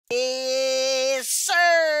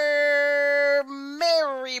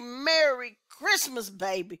Christmas,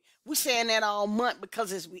 baby. We saying that all month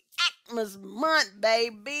because it's REACTMAS month,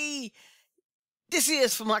 baby. This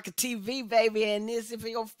is famaca TV, baby, and this, if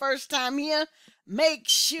it's your first time here, make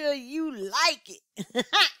sure you like it.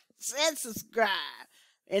 And subscribe.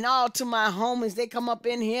 And all to my homies, they come up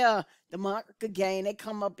in here, the famaca gang, they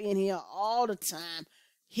come up in here all the time,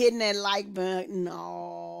 hitting that like button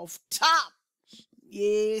off top.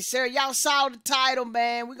 Yes, sir. Y'all saw the title,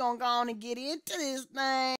 man. We're going to go on and get into this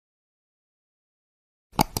thing.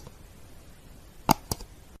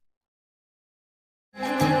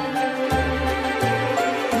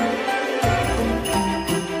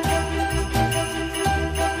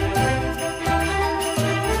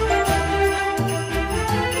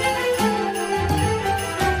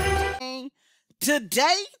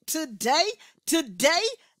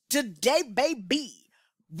 Today, baby,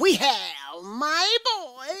 we have my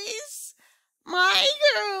boys, my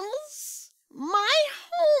girls, my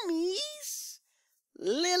homies,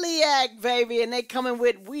 LILIAC, baby, and they coming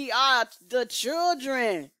with We Are the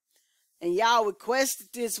Children. And y'all requested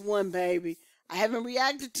this one, baby. I haven't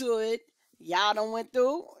reacted to it. Y'all done went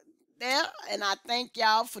through there, and I thank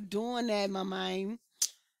y'all for doing that, my man.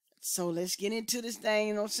 So let's get into this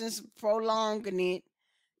thing. No sense of prolonging it.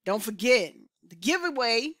 Don't forget the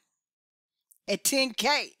giveaway at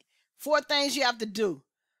 10K. 4 things you have to do.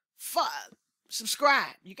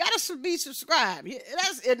 Subscribe. You gotta be subscribed.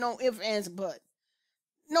 That's it. No ifs, ands, and buts.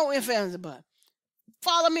 No ifs, ands, and buts.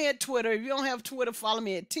 Follow me at Twitter. If you don't have Twitter, follow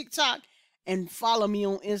me at TikTok and follow me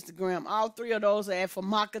on Instagram. All 3 of those are at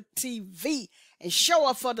famaca TV. And show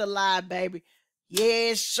up for the live, baby.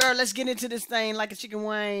 Yes, sir. Let's get into this thing like a chicken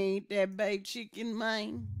wing. That baked chicken,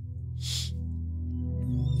 man.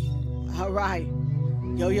 All right.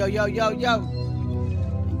 Yo, yo, yo, yo, yo.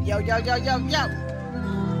 Yo, yo, yo, yo, yo.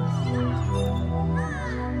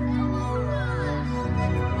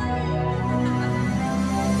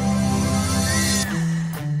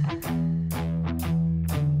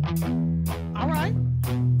 All right.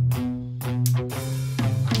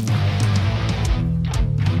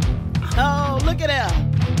 Oh, look at that.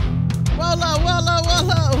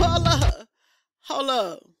 Hold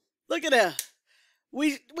up. Look at that.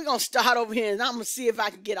 We're going to start over here, and I'm going to see if I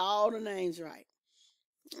can get all the names right.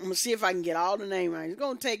 I'm going to see if I can get all the names right. It's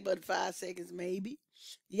going to take but 5 seconds, maybe.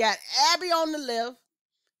 You got Abby on the left.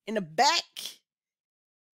 In the back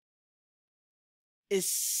is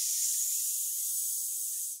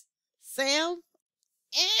Sam.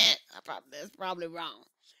 That's probably wrong.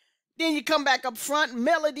 Then you come back up front,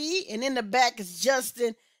 Melody, and in the back is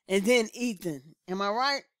Justin, and then Ethan. Am I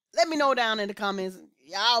right? Let me know down in the comments.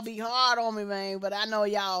 Y'all be hard on me, man, but I know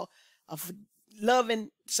y'all are loving,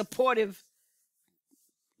 supportive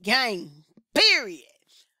gang, period.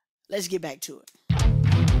 Let's get back to it.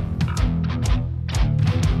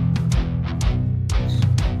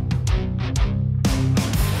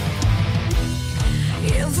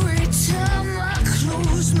 Every time I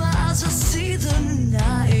close my eyes, I see the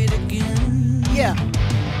night again. Yeah.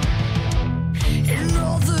 In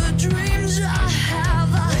all the dreams I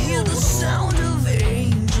have, I hear the sound of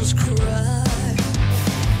angels cry.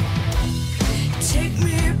 Take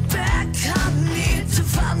me back, I need to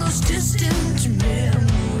find those distant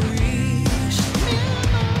memories.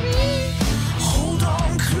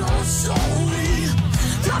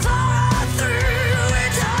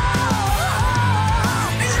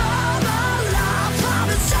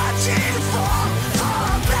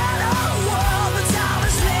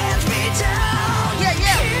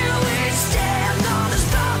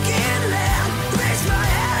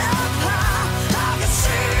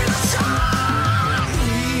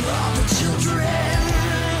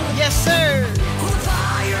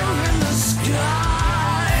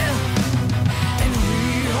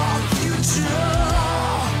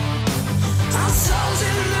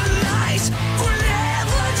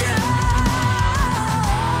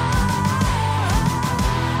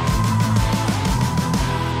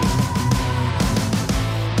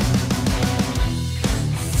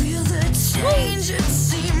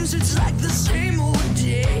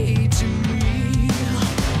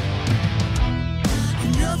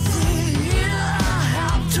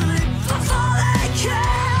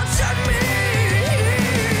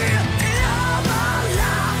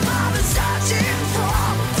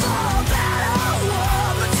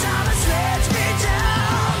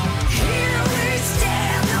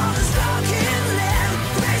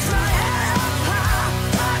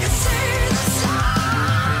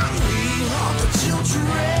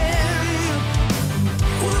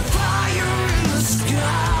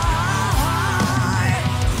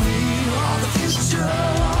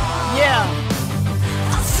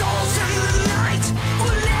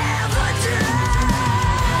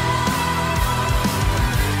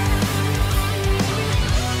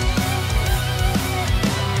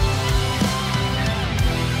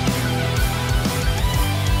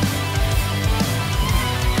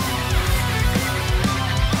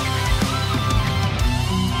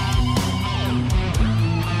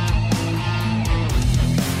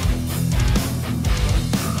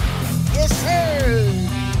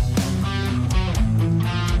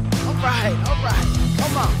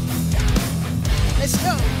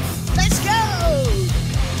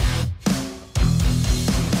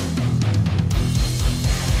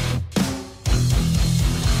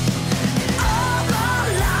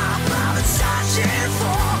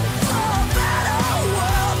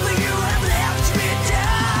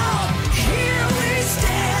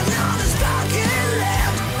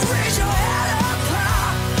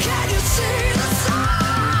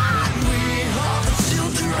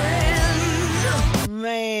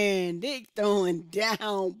 They throwing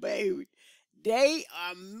down, baby. They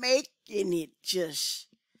are making it just,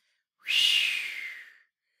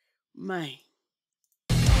 man.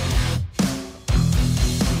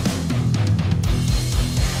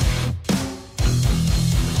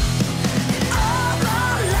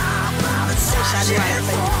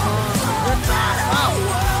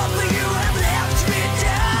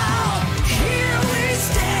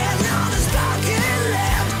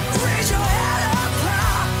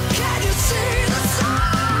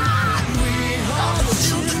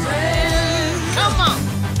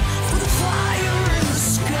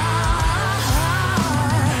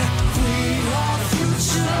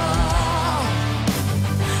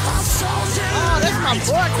 My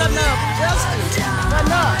boy cutting up, Justin,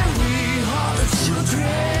 cutting up.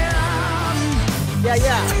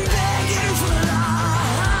 Yeah.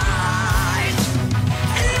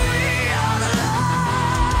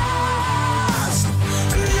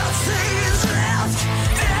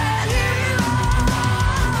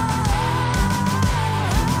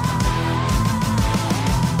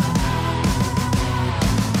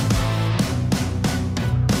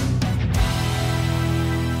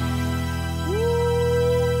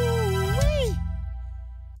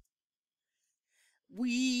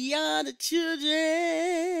 We are the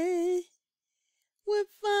children with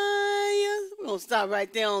fire. We're going to stop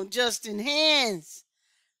right there on Justin's hands.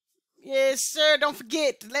 Yes, sir. Don't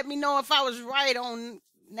forget to let me know if I was right on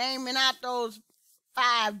naming out those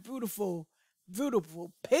 5 beautiful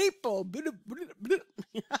people.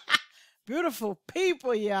 Beautiful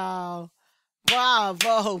people, y'all.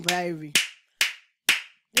 Bravo, baby.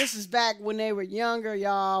 This is back when they were younger,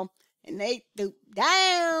 y'all. And they threw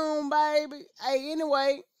down, baby. Hey,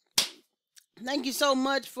 anyway, thank you so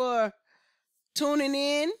much for tuning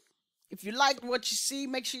in. If you liked what you see,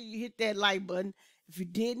 make sure you hit that like button. If you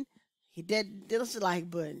didn't, hit that dislike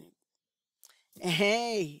button. And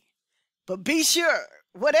hey, but be sure,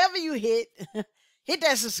 whatever you hit, hit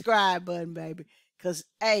that subscribe button, baby. Because,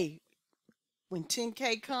 hey, when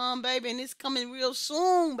 10K come, baby, and it's coming real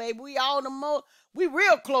soon, baby, we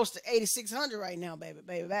real close to 8,600 right now, baby.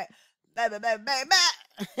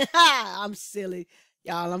 I'm silly,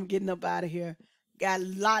 y'all. I'm getting up out of here. Got a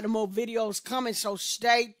lot of more videos coming, so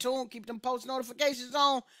stay tuned. Keep them post notifications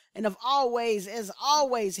on. And as always,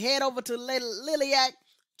 head over to LILIAC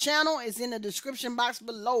channel. It's in the description box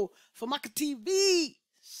below. Famaca TV,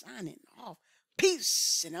 signing off.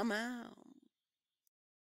 Peace, and I'm out.